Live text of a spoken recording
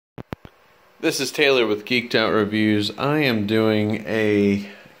This is Taylor with Geeked Out Reviews. I am doing a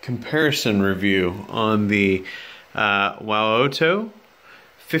comparison review on the WOWOTO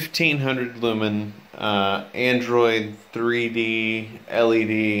 1500Lumen Android 3D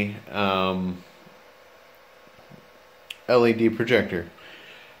LED projector.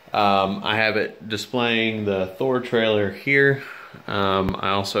 I have it displaying the Thor trailer here. I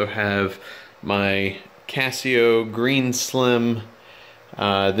also have my Casio Green Slim.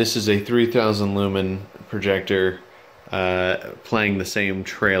 This is a 3000 lumen projector playing the same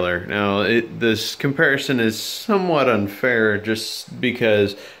trailer. Now this comparison is somewhat unfair just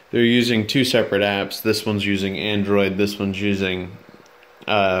because they're using two separate apps. This one's using Android, this one's using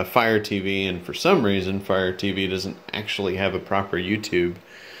Fire TV, and for some reason Fire TV doesn't actually have a proper YouTube,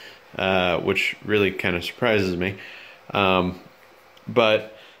 which really kind of surprises me.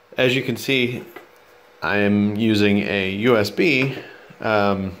 But as you can see, I am using a USB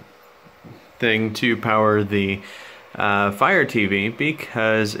thing to power the Fire TV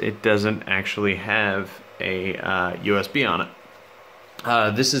because it doesn't actually have a USB on it.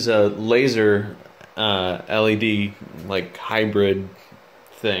 This is a laser LED like hybrid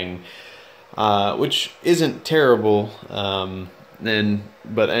thing, which isn't terrible,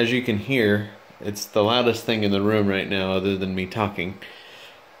 but as you can hear, it's the loudest thing in the room right now other than me talking.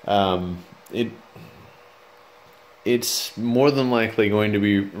 It's more than likely going to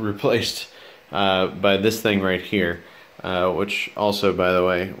be replaced by this thing right here, which also, by the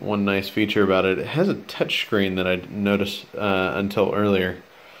way, one nice feature about it, it has a touch screen that I didn't notice until earlier.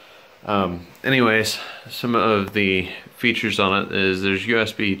 Anyways, some of the features on it is there's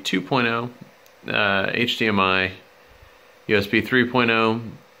USB 2.0, HDMI, USB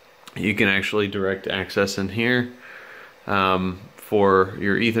 3.0. You can actually direct access in here for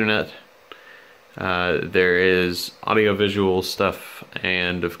your Ethernet. There is audio-visual stuff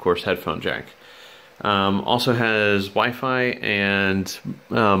and, of course, headphone jack. Also has Wi-Fi and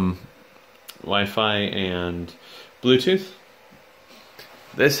Bluetooth.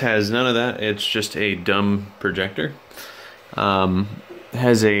 This has none of that. It's just a dumb projector.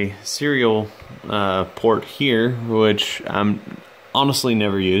 Has a serial port here, which I'm honestly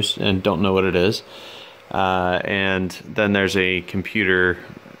never used and don't know what it is. And then there's a computer,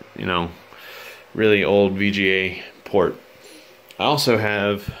 really old VGA port. I also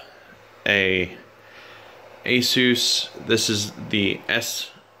have a Asus. This is the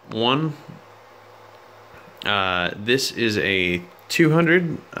S1. This is a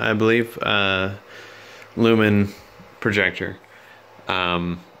 200, I believe, lumen projector.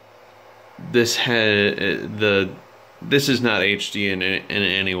 This is not HD in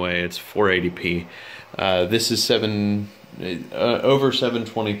any way. It's 480p. This is over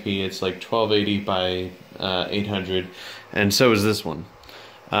 720p. It's like 1280 by 800, and so is this one.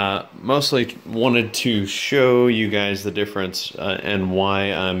 Mostly wanted to show you guys the difference and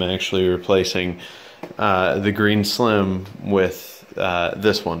why I'm actually replacing the Green Slim with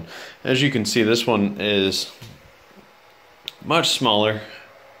this one. As you can see, this one is much smaller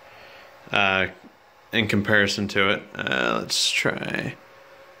in comparison to it. Let's try.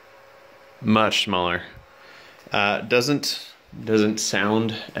 Much smaller. Doesn't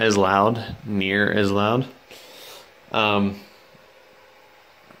sound as loud, near as loud.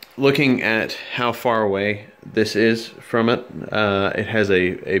 Looking at how far away this is from it, it has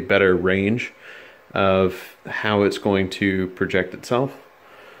a better range of how it's going to project itself.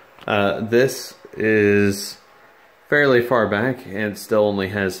 This is fairly far back and still only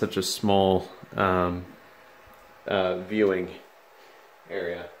has such a small viewing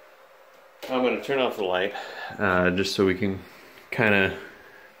area. I'm going to turn off the light just so we can kind of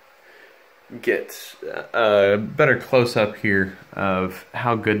get a better close-up here of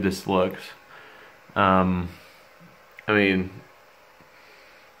how good this looks. I mean,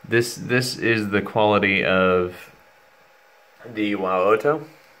 this is the quality of the WOWOTO.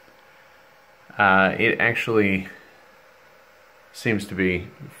 It actually seems to be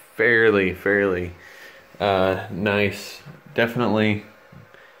fairly nice. Definitely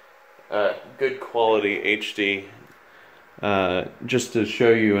good quality HD. Just to show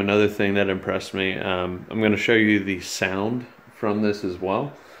you another thing that impressed me, I'm going to show you the sound from this as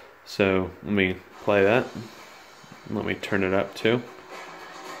well. So let me play that. Let me turn it up too.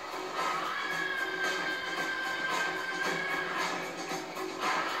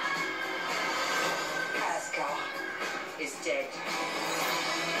 Is dead.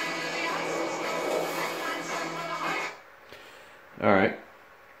 All right.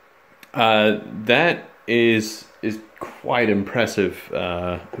 That is quite impressive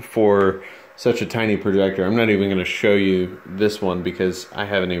for such a tiny projector. I'm not even going to show you this one because I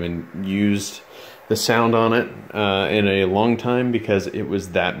haven't even used the sound on it in a long time because it was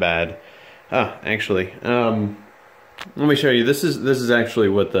that bad. Actually, let me show you. This is actually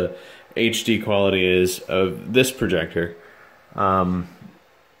what the HD quality is of this projector, and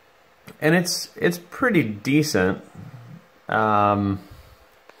it's pretty decent. But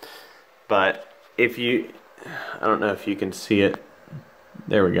if you, I don't know if you can see it.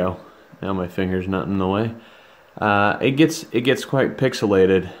 There we go. Now my finger's not in the way. It gets quite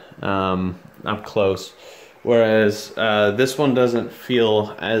pixelated up close, whereas this one doesn't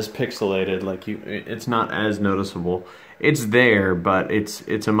feel as pixelated. Like it's not as noticeable. It's there, but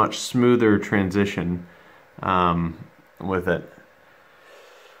it's a much smoother transition with it.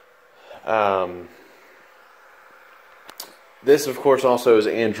 This, of course, also is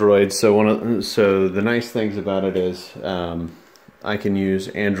Android. So the nice things about it is I can use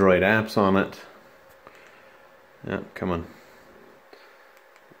Android apps on it. Yeah, come on.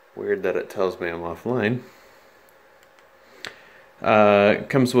 Weird that it tells me I'm offline. It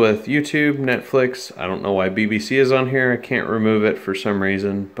comes with YouTube, Netflix. I don't know why BBC is on here. I can't remove it for some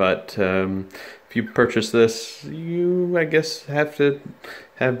reason. But if you purchase this, you, I guess, have to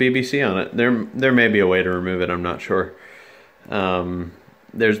have BBC on it. There may be a way to remove it. I'm not sure.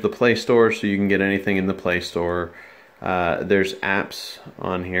 There's the Play Store, so you can get anything in the Play Store. There's apps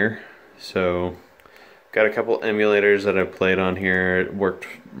on here, so got a couple emulators that I've played on here. It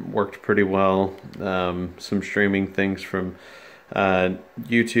worked pretty well. Some streaming things from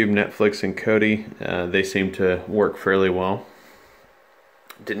YouTube, Netflix, and Kodi. They seem to work fairly well.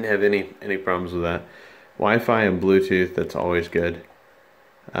 Didn't have any problems with that. Wi-Fi and Bluetooth, that's always good.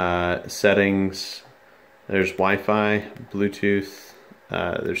 Settings. There's Wi-Fi, Bluetooth,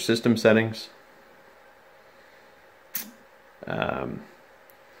 there's system settings.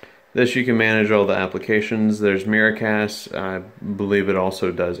 This you can manage all the applications. There's Miracast. I believe it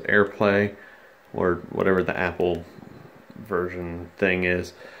also does AirPlay, or whatever the Apple version thing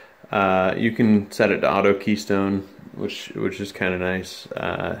is. You can set it to auto keystone, which is kind of nice.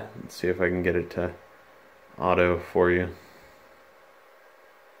 Let's see if I can get it to auto for you.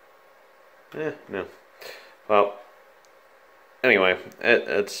 No. Well, anyway,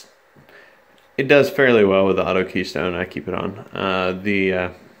 it does fairly well with the auto keystone. I keep it on.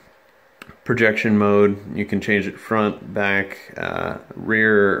 The projection mode, you can change it front, back,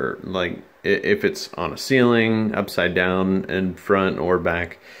 rear, like if it's on a ceiling, upside down, and front or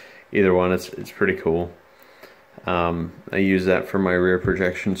back. Either one, it's pretty cool. I use that for my rear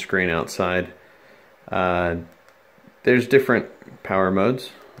projection screen outside. There's different power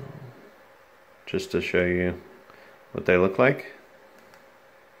modes, just to show you what they look like.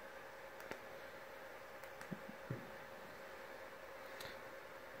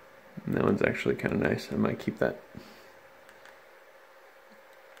 And that one's actually kind of nice. I might keep that.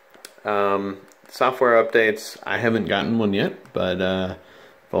 Software updates, I haven't gotten one yet, but I've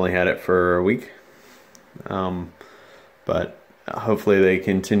only had it for a week. But hopefully they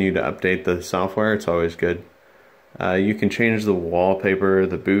continue to update the software. It's always good. You can change the wallpaper,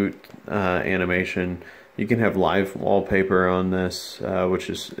 the boot animation. You can have live wallpaper on this, which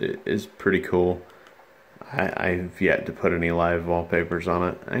is pretty cool. I've yet to put any live wallpapers on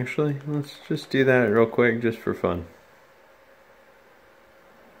it. Actually, let's just do that real quick, just for fun.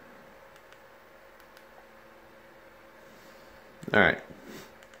 Alright.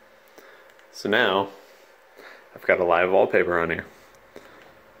 So now, I've got a live wallpaper on here.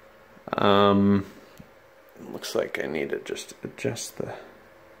 Looks like I need to just adjust the...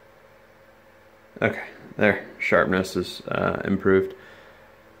 Okay, there. Sharpness is improved.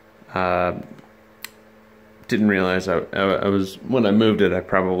 Didn't realize I was, when I moved it, I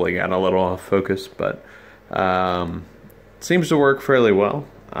probably got a little off focus, but seems to work fairly well.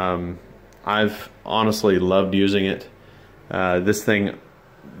 I've honestly loved using it. This thing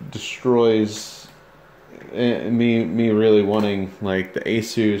destroys me really wanting like the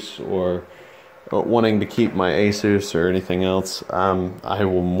Asus or wanting to keep my Asus or anything else. I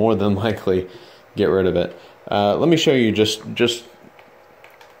will more than likely get rid of it. Let me show you just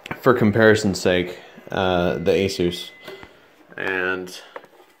for comparison's sake the Asus, and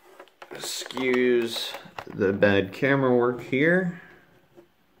excuse the bad camera work here.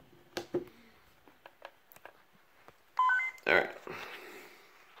 Alright.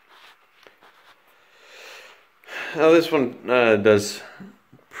 Now this one does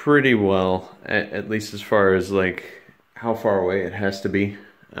pretty well, at least as far as like how far away it has to be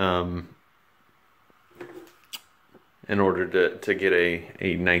in order to get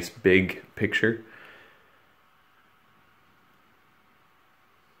a nice big picture.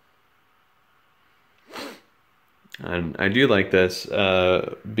 And I do like this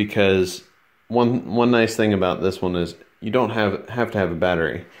because one nice thing about this one is you don't have to have a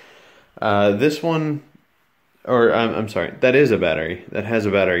battery. This one, or I'm sorry, that is a battery. That has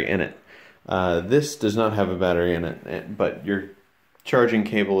a battery in it. This does not have a battery in it, but your charging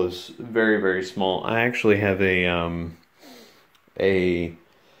cable is very, very small. I actually have a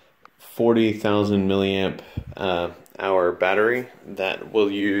 40,000 milliamp hour battery that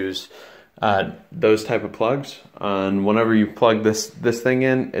will use those type of plugs. And whenever you plug this thing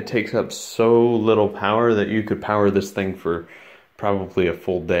in, it takes up so little power that you could power this thing for probably a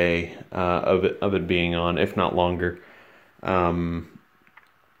full day of it being on, if not longer. I'm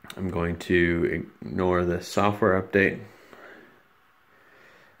going to ignore the software update.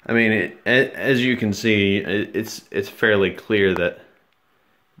 I mean, as you can see, it's fairly clear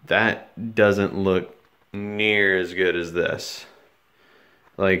that doesn't look near as good as this.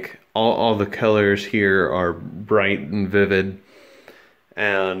 Like all the colors here are bright and vivid,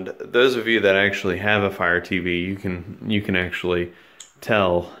 and those of you that actually have a Fire TV, you can actually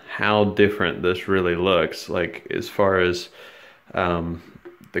tell how different this really looks. Like as far as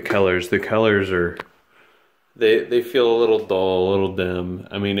the colors are. They feel a little dull, a little dim.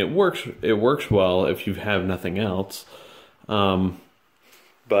 I mean, it works well if you have nothing else.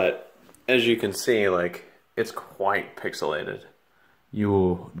 But as you can see, like, it's quite pixelated. You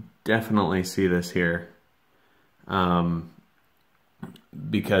will definitely see this here.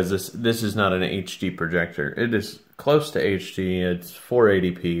 Because this is not an HD projector. It is close to HD. It's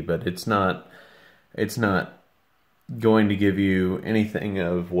 480p, but it's not going to give you anything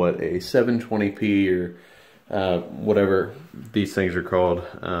of what a 720p or whatever these things are called,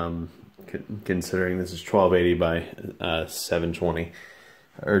 considering this is 1280 by 720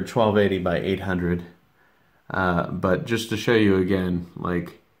 or 1280 by 800. But just to show you again,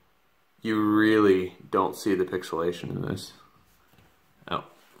 like, you really don't see the pixelation in this. Oh,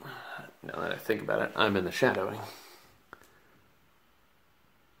 now that I think about it, I'm in the shadowing.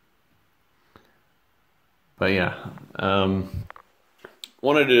 But yeah,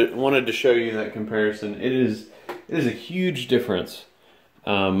 wanted to show you that comparison. It is a huge difference.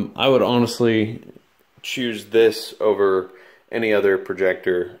 I would honestly choose this over any other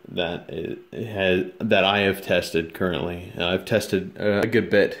projector that I have tested currently. I've tested a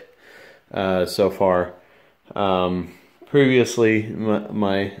good bit so far. Previously,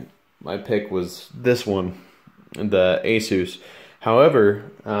 my pick was this one, the Asus. However,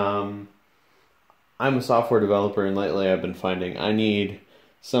 I'm a software developer, and lately I've been finding I need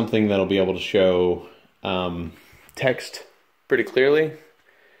something that'll be able to show text pretty clearly.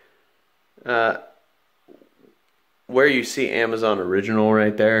 Where you see Amazon Original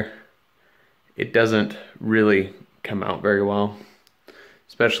right there, it doesn't really come out very well,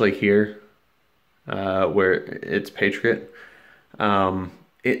 especially here where it's Patriot.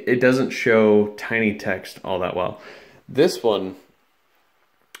 It doesn't show tiny text all that well. This one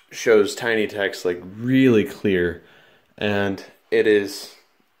shows tiny text like really clear, and it is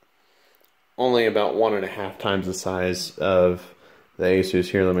only about 1.5 times the size of the Asus.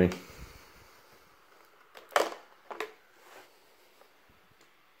 Here, let me.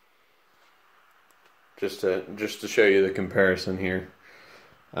 Just to show you the comparison here.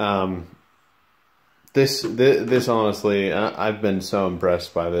 This honestly, I've been so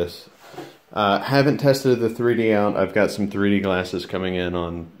impressed by this. Haven't tested the 3D out. I've got some 3D glasses coming in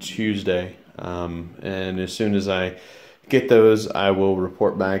on Tuesday, and as soon as I get those, I will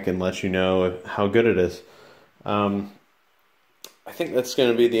report back and let you know how good it is. I think that's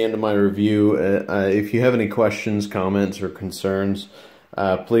going to be the end of my review. If you have any questions, comments, or concerns,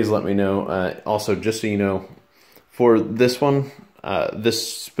 please let me know. Also, just so you know, for this one,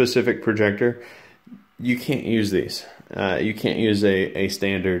 this specific projector, you can't use these. You can't use a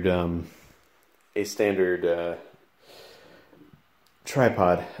standard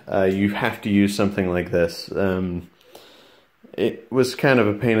tripod. You have to use something like this. It was kind of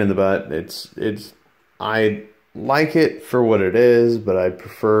a pain in the butt. I like it for what it is, but I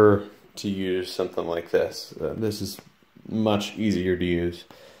prefer to use something like this. This is much easier to use.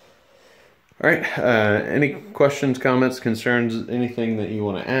 All right, any questions, comments, concerns, anything that you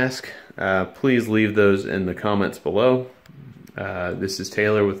want to ask, please leave those in the comments below. This is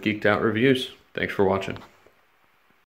Taylor with Geeked Out Reviews. Thanks for watching.